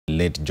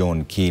late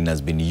John Keane has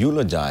been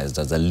eulogized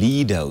as a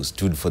leader who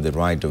stood for the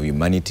right of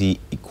humanity,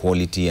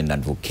 equality, and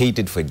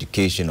advocated for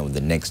education of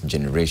the next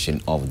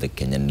generation of the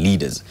Kenyan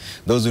leaders.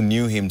 Those who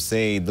knew him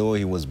say though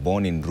he was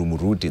born in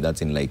Rumuruti,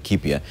 that's in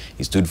Laikipia,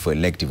 he stood for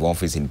elective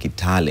office in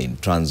Kitale in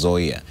Trans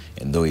Nzoia,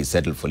 and though he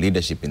settled for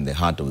leadership in the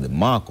heart of the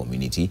Ma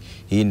community,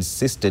 he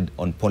insisted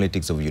on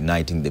politics of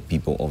uniting the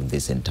people of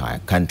this entire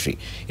country.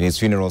 In his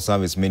funeral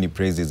service, many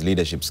praised his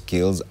leadership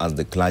skills as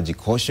the clergy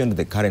cautioned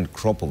the current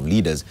crop of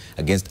leaders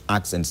against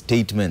acts and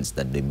statements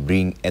that they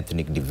bring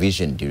ethnic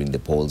division during the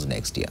polls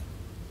next year.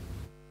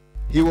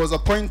 He was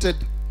appointed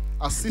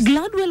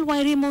Gladwell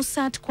Wairimo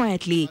sat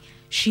quietly.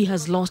 She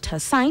has lost her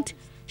sight.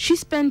 She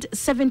spent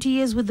 70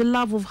 years with the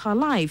love of her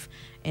life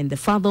and the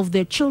father of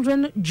their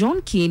children,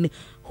 John Keane,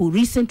 who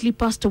recently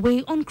passed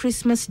away on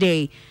Christmas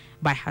Day.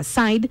 By her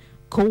side,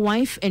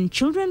 co-wife and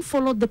children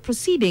followed the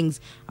proceedings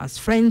as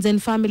friends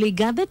and family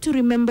gathered to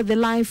remember the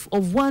life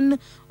of one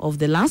of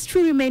the last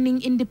few remaining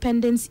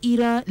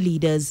independence-era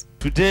leaders.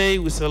 Today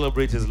we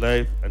celebrate his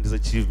life and his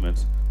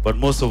achievements, but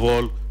most of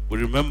all, we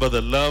remember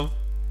the love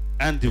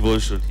and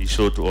devotion he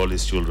showed to all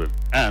his children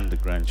and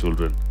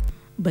grandchildren.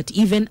 But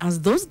even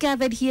as those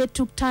gathered here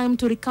took time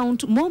to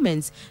recount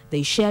moments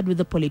they shared with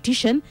the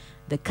politician,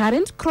 the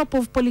current crop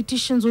of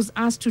politicians was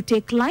asked to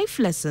take life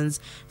lessons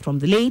from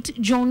the late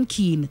John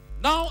Keane.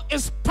 Now,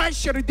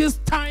 especially this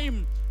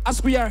time,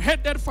 as we are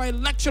headed for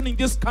election in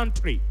this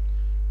country,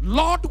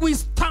 Lord, we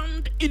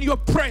stand in your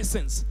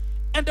presence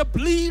and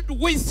plead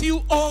with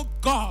you, oh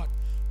God.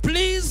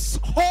 Please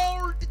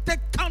hold the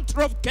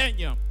country of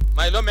Kenya.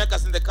 My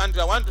lawmakers in the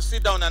country, I want to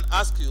sit down and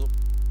ask you,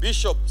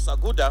 Bishop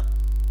Saguda,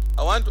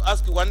 I want to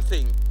ask you one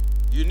thing.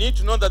 You need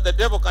to know that the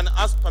devil can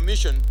ask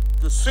permission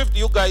to swift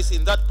you guys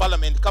in that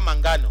parliament,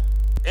 Kamangano.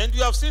 And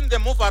you have seen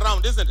them move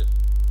around, isn't it?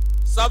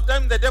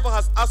 Sometimes the devil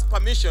has asked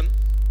permission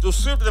to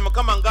swift them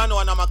Kamangano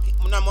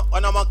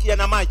wanamakia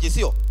na maji,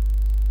 sio?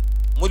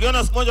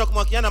 Muliona siku moja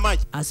kumwakia na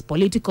maji. As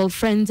political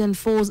friends and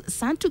foes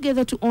sat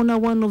together to honor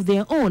one of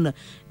their own,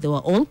 they were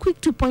all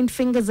quick to point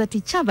fingers at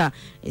each other,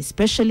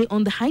 especially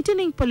on the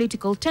heightening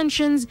political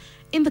tensions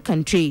in the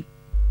country.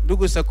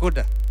 Ndugu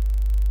Sakuda,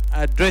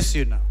 I address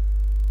you now.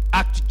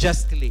 Act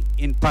justly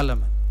in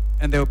parliament,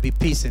 and there will be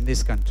peace in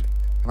this country.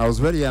 And I was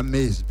very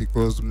amazed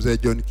because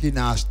Mzee John Keane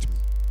asked me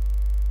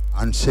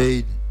and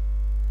said,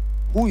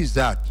 who is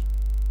that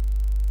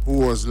who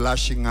was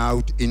lashing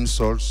out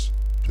insults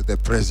to the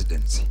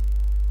presidency?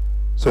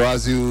 So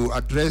as you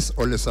address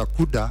Ole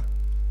Sakuda,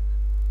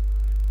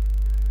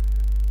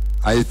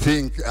 I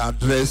think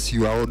address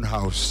your own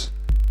house.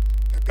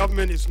 The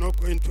government is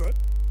not going to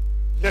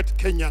let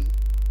Kenyan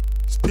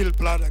spill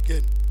blood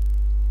again.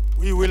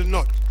 We will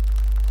not.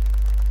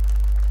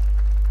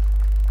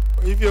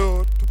 Kwa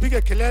hivyo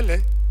tupige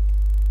kelele,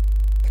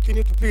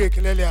 lakini tupige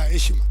kelele ya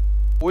heshima.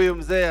 Huyu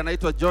mzee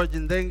anaitwa George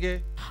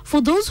Ndenge.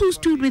 For those who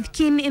stood with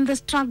Keane in the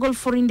struggle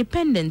for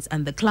independence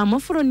and the clamor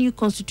for a new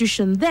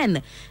constitution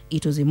then,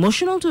 it was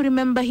emotional to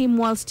remember him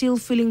while still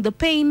feeling the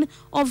pain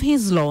of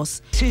his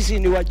loss. Sisi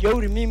ni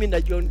wajeuri, mimi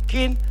na John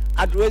Keane,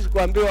 hatuwezi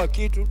kuambiwa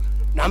kitu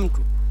na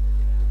mtu.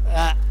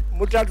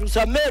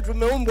 Mtatusamee,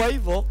 tumeumbwa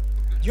hivyo.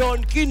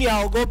 John Keane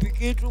haogopi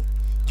kitu,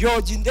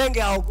 George Ndenge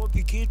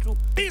haogopi kitu.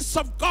 Peace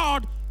of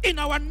God in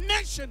our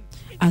nation.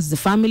 As the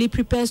family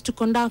prepares to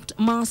conduct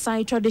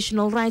Maasai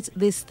traditional rites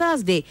this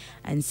Thursday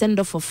and send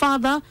off a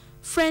father,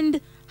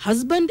 friend,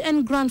 husband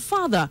and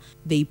grandfather,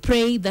 they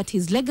pray that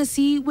his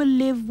legacy will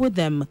live with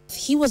them.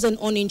 He was an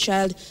only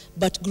child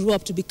but grew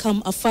up to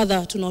become a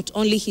father to not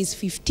only his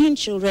 15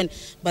 children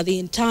but the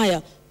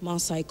entire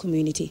Maasai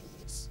community.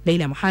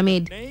 Leila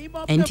Mohammed,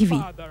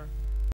 NTV.